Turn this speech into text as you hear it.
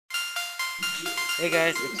Hey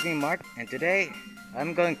guys, it's me Mark, and today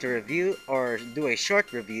I'm going to review or do a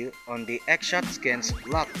short review on the Xshot Skins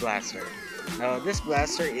Lock Blaster. Now this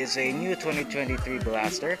blaster is a new 2023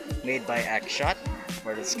 blaster made by Xshot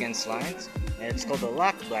for the skins lines, and it's called the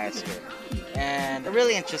Lock Blaster. And a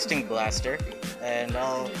really interesting blaster, and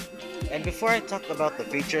before I talk about the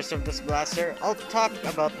features of this blaster, I'll talk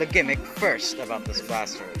about the gimmick first about this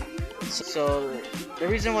blaster. So the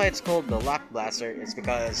reason why it's called the Lock Blaster is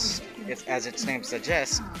because it's, as its name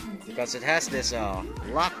suggests, because it has this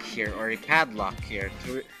lock here, or a padlock here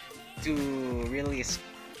to release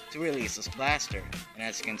this blaster. And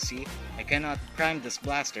as you can see, I cannot prime this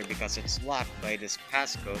blaster because it's locked by this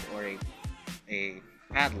passcode or a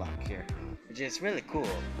padlock here, which is really cool.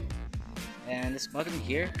 And this button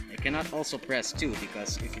here, I cannot also press 2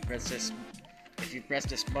 because if you press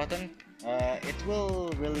this button, it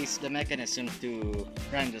will release the mechanism to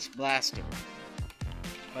prime this blaster.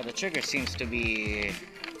 But the trigger seems to be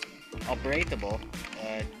operatable.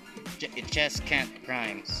 It just can't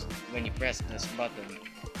prime when you press this button.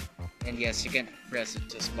 And yes, you can press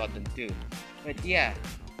this button too. But yeah,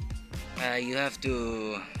 you have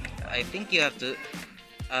to. I think you have to.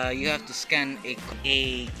 You have to scan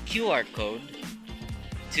a QR code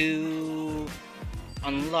to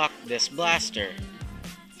unlock this blaster.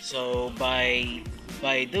 So by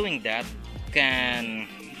doing that, you can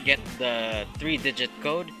get the 3-digit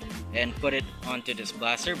code and put it onto this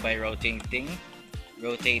blaster by rotating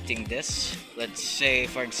this. Let's say,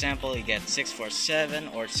 for example, you get 647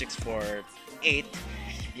 or 648.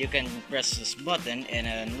 You can press this button and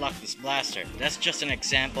unlock this blaster. That's just an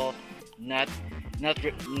example, not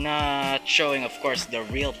showing, of course, the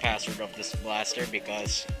real password of this blaster,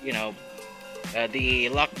 because you know the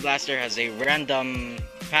lock blaster has a random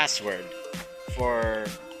password for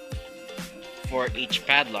each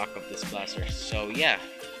padlock of this blaster. So yeah,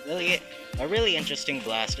 a really interesting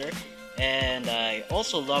blaster, and I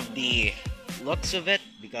also love the looks of it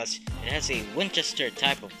because it has a Winchester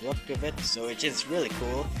type of look of it, so it is really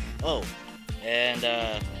cool. Oh, and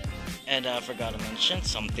I forgot to mention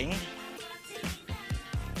something.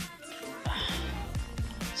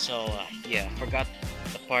 So yeah, forgot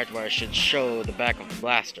the part where I should show the back of the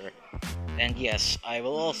blaster. And yes, I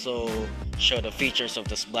will also show the features of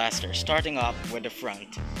this blaster, starting off with the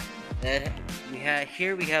front. We have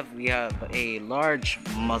a large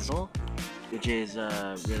muzzle, which is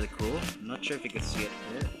really cool. I'm not sure if you can see it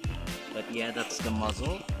here, but yeah, that's the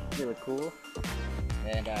muzzle. Really cool.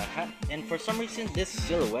 And for some reason, this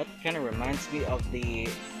silhouette kind of reminds me of the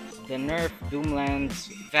nerf doomlands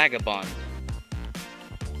vagabond.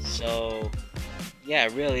 So yeah, I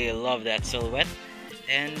really love that silhouette,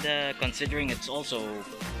 and considering it's also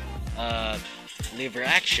lever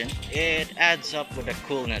action, it adds up with a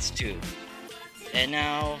coolness too. And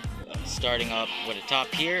now, starting up with the top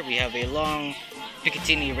here, we have a long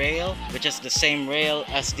picitini rail, which is the same rail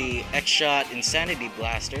as the Xshot Insanity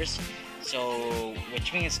blasters. So,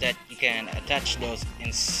 which means that you can attach those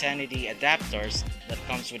Insanity adapters that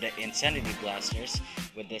comes with the Insanity blasters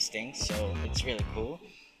with this thing. So it's really cool.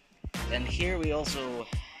 And here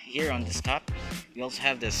on this top, we also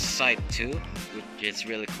have this sight too, which is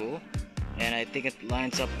really cool. And I think it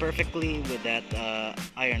lines up perfectly with that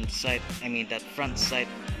iron sight, that front sight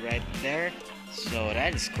right there. So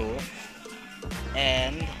that is cool.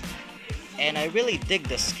 And I really dig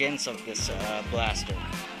the skins of this blaster,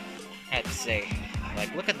 I have to say.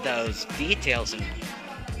 Like, look at those details, and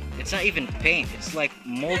it's not even paint, it's like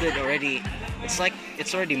molded already. It's like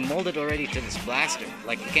it's already molded already to this blaster,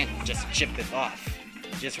 like you can't just chip it off,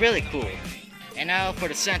 which is really cool. And now for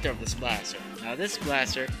the center of this blaster.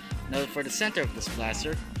 Now for the center of this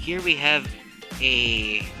blaster, here we have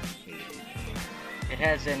it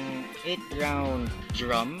has an 8-round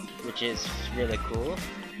drum, which is really cool.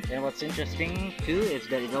 And what's interesting too is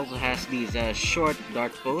that it also has these short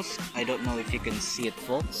dart posts. I don't know if you can see it,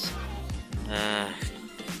 folks.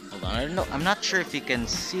 Hold on, I don't know. I'm not sure if you can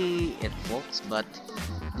see it, folks, but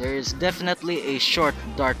there is definitely a short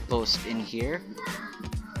dart post in here.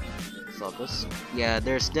 Focus. Yeah,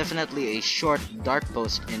 there's definitely a short dart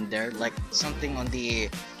post in there, like something on the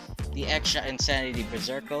Xshot Insanity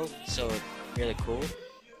Berserker. So really cool.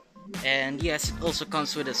 And yes, it also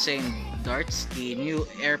comes with the same darts, the new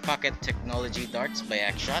air pocket technology darts by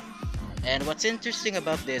Xshot. And what's interesting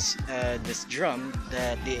about this drum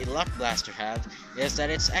that the Lock Blaster have is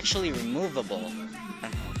that it's actually removable.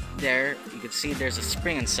 There, you can see there's a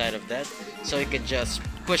spring inside of that, so you can just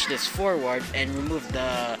push this forward and remove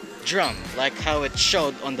the drum, like how it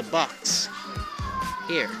showed on the box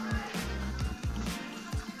here.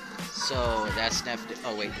 So that's definitely.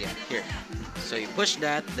 Oh wait, yeah, here. So you push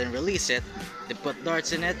that, then release it, then put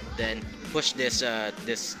darts in it, then push the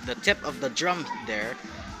tip of the drum there,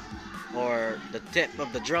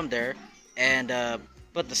 and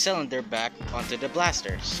put the cylinder back onto the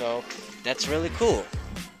blaster. So that's really cool.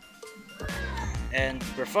 And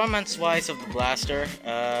performance-wise of the blaster,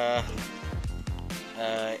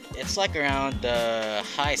 it's like around the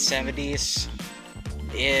high 70s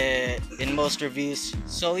in most reviews.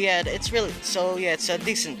 So yeah, it's a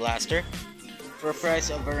decent blaster for a price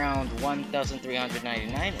of around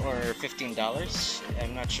 $1,399 or $15.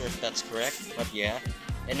 I'm not sure if that's correct, but yeah.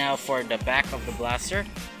 And now for the back of the blaster,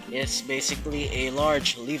 it's basically a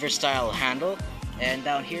large lever style handle, and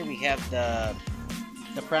down here we have the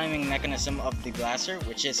priming mechanism of the blaster,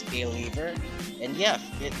 which is a lever. And yeah,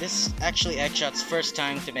 this is actually Xshot's first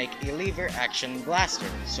time to make a lever action blaster,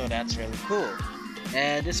 so that's really cool.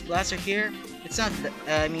 And this blaster here, it's not,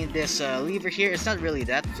 this lever here, it's not really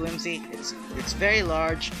that flimsy. It's very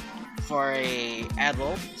large for a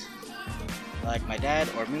adult like my dad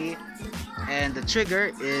or me, and the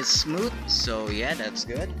trigger is smooth, so yeah, that's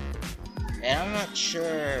good. And I'm not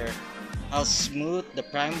sure how smooth the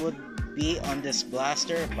prime would be on this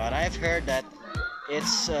blaster, but I've heard that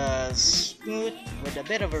it's smooth with a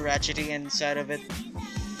bit of a ratcheting inside of it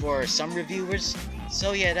for some reviewers.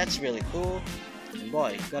 So yeah, that's really cool. And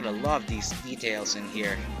boy, you gotta love these details in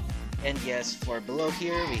here. And yes, for below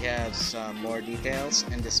here we have some more details,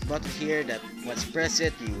 and this button here that once you press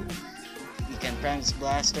it, you can prime this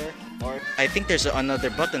blaster. Or I think there's another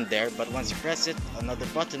button there, but once you press it, another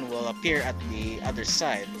button will appear at the other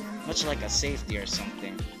side, much like a safety or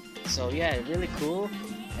something. So yeah, really cool.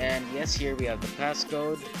 And yes, here we have the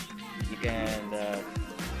passcode. You can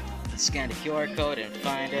scan the QR code and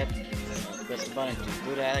find it. Press the button to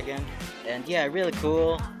do that again. And yeah, really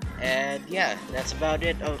cool. And yeah, that's about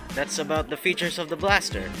it. Oh, that's about the features of the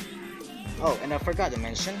blaster. Oh, and I forgot to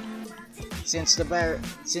mention, since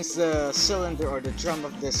the cylinder or the drum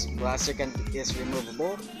of this blaster is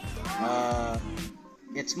removable,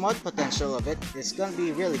 its mod potential of it is gonna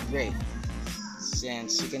be really great,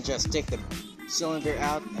 since you can just take the cylinder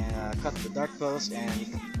out and cut the dart post, and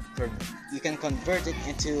you can convert it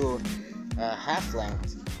into half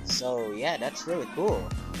length. So yeah, that's really cool.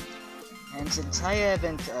 And since I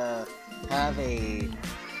haven't have a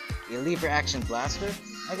lever action blaster,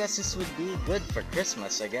 I guess this would be good for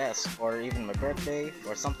Christmas, I guess, or even my birthday,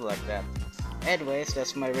 or something like that. Anyways,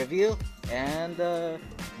 that's my review, and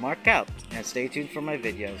mark out, and stay tuned for my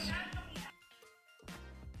videos.